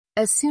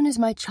As soon as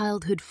my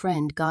childhood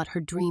friend got her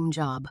dream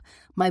job,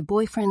 my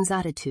boyfriend's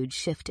attitude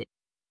shifted.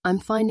 I'm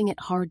finding it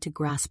hard to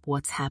grasp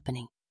what's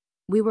happening.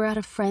 We were at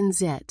a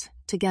friend's yet,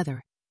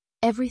 together.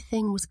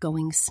 Everything was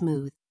going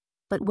smooth.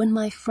 But when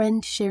my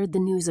friend shared the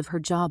news of her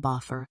job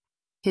offer,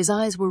 his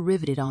eyes were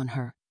riveted on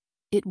her.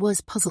 It was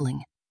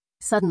puzzling.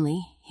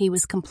 Suddenly, he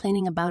was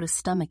complaining about a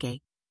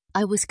stomachache.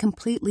 I was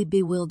completely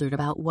bewildered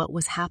about what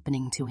was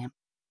happening to him.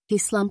 He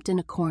slumped in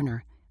a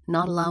corner,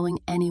 not allowing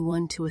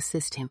anyone to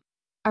assist him.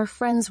 Our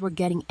friends were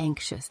getting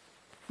anxious.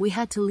 We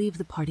had to leave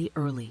the party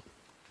early.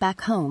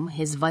 Back home,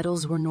 his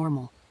vitals were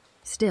normal.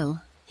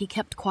 Still, he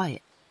kept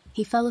quiet.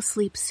 He fell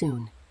asleep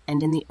soon,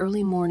 and in the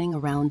early morning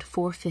around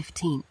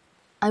 4:15,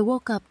 I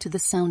woke up to the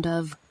sound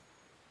of